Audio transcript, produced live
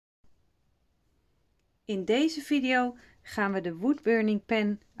In deze video gaan we de Woodburning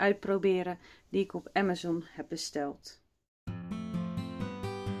pen uitproberen die ik op Amazon heb besteld.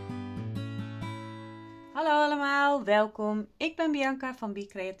 Hallo allemaal, welkom. Ik ben Bianca van Be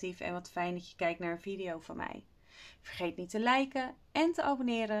Creatief en wat fijn dat je kijkt naar een video van mij. Vergeet niet te liken en te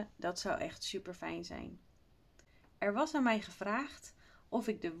abonneren, dat zou echt super fijn zijn. Er was aan mij gevraagd of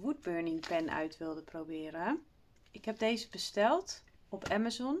ik de Woodburning pen uit wilde proberen. Ik heb deze besteld op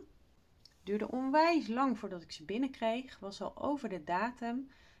Amazon. Duurde onwijs lang voordat ik ze binnenkreeg. Was al over de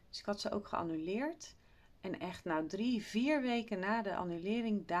datum. Dus ik had ze ook geannuleerd. En echt 3-4 weken na de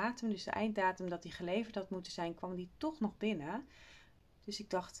annulering datum, dus de einddatum dat die geleverd had moeten zijn, kwam die toch nog binnen. Dus ik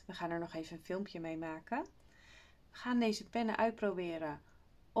dacht, we gaan er nog even een filmpje mee maken. We gaan deze pennen uitproberen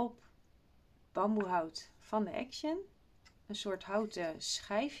op bamboehout van de Hetgeen. Een soort houten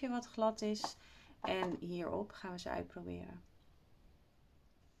schijfje wat glad is. En hierop gaan we ze uitproberen.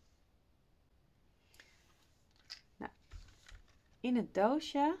 In het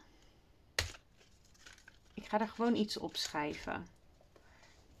doosje, ik ga er gewoon iets op schrijven.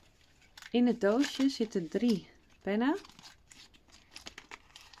 In het doosje zitten 3 pennen.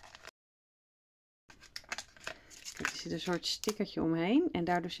 Er zit een soort stickertje omheen en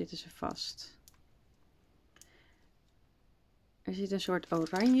daardoor zitten ze vast. Er zit een soort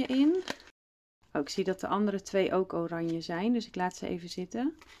oranje in. Oh, ik zie dat de andere 2 ook oranje zijn, dus ik laat ze even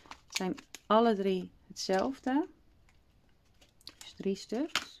zitten. Het zijn alle 3 hetzelfde. 3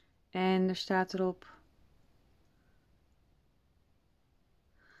 stuks. En er staat erop,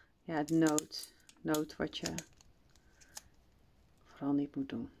 ja, het noot wat je vooral niet moet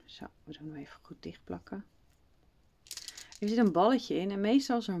doen. Zo, we doen hem even goed dicht plakken. Er zit een balletje in en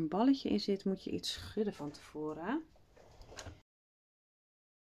meestal als er een balletje in zit moet je iets schudden van tevoren.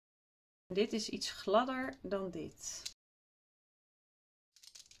 Dit is iets gladder dan dit.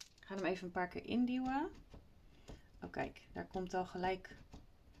 Ik ga hem even een paar keer induwen. Oh kijk, daar komt al gelijk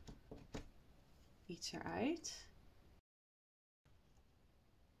iets eruit.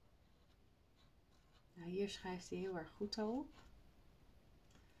 Nou, hier schrijft hij heel erg goed al op.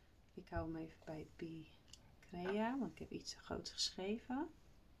 Ik hou hem even bij Be Crea, want ik heb iets te groot geschreven.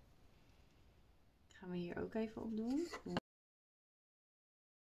 Dat gaan we hier ook even op doen.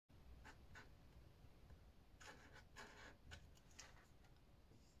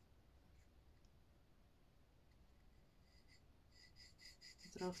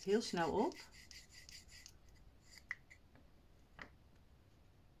 Het droogt heel snel op.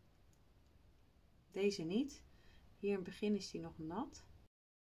 Deze niet. Hier in het begin is die nog nat.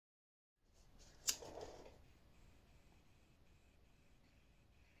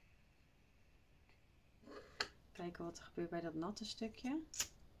 Kijken wat er gebeurt bij dat natte stukje.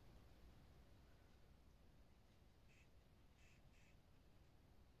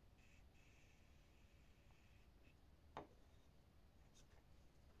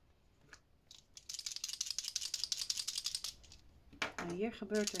 Hier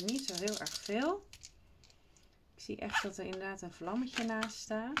gebeurt er niet zo heel erg veel. Ik zie echt dat er inderdaad een vlammetje naast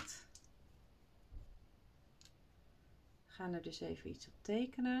staat. We gaan er dus even iets op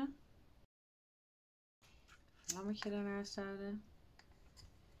tekenen. Vlammetje daarnaast houden.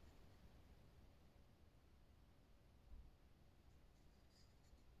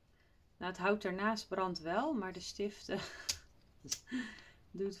 Nou, het hout ernaast brandt wel, maar de stift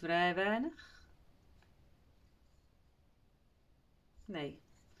doet vrij weinig. Nee.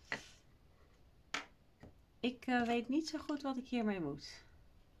 Ik weet niet zo goed wat ik hiermee moet.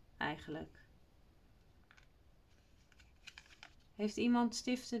 Eigenlijk. Heeft iemand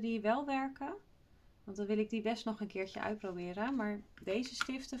stiften die wel werken? Want dan wil ik die best nog een keertje uitproberen. Maar deze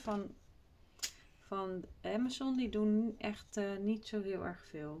stiften van Amazon, die doen echt niet zo heel erg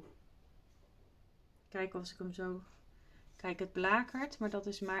veel. Kijk als ik hem zo... Kijk, het blakert, maar dat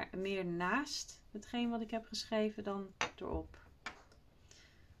is maar meer naast hetgeen wat ik heb geschreven dan erop.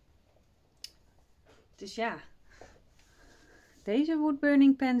 Dus ja, deze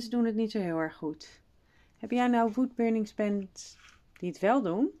Woodburning pens doen het niet zo heel erg goed. Heb jij nou Woodburning pens die het wel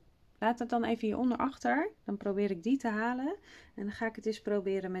doen? Laat het dan even hieronder achter. Dan probeer ik die te halen. En dan ga ik het eens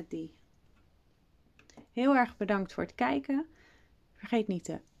proberen met die. Heel erg bedankt voor het kijken. Vergeet niet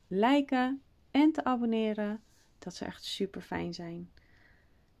te liken en te abonneren. Dat zou echt super fijn zijn.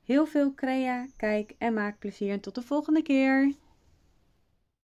 Heel veel crea, kijk en maak plezier. En tot de volgende keer.